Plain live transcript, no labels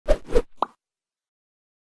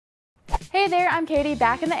Hey there, I'm Katie,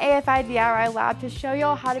 back in the AFI DIY lab to show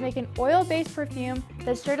y'all how to make an oil-based perfume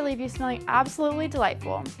that's sure to leave you smelling absolutely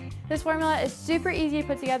delightful. This formula is super easy to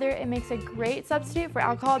put together and makes a great substitute for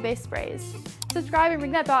alcohol-based sprays. Subscribe and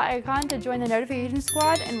ring that bell icon to join the notification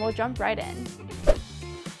squad and we'll jump right in.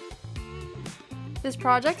 This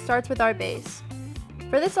project starts with our base.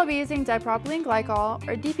 For this I'll be using dipropylene glycol,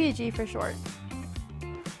 or DPG for short.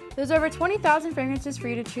 There's over 20,000 fragrances for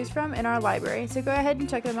you to choose from in our library, so go ahead and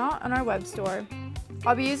check them out on our web store.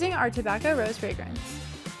 I'll be using our Tobacco Rose fragrance.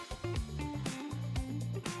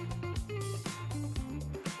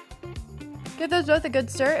 Give those both a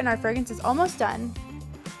good stir and our fragrance is almost done.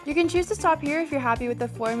 You can choose to stop here if you're happy with the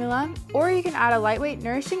formula, or you can add a lightweight,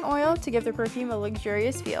 nourishing oil to give the perfume a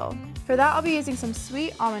luxurious feel. For that, I'll be using some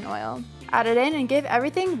sweet almond oil. Add it in and give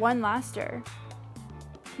everything one last stir.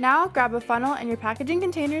 Now, grab a funnel and your packaging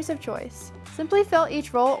containers of choice. Simply fill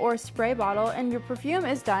each roll or spray bottle and your perfume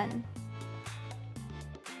is done.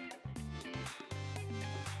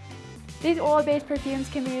 These oil-based perfumes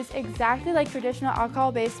can be used exactly like traditional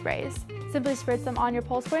alcohol-based sprays. Simply spritz them on your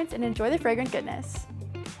pulse points and enjoy the fragrant goodness.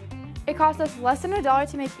 It costs us less than $1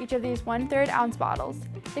 to make each of these 1/3 ounce bottles.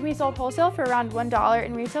 They can be sold wholesale for around $1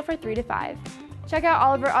 and retail for $3 to $5. Check out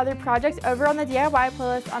all of our other projects over on the DIY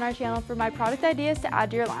playlist on our channel for my product ideas to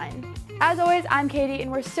add to your line. As always, I'm Katie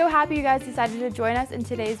and we're so happy you guys decided to join us in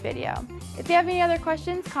today's video. If you have any other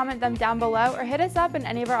questions, comment them down below or hit us up in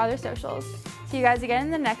any of our other socials. See you guys again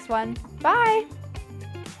in the next one. Bye!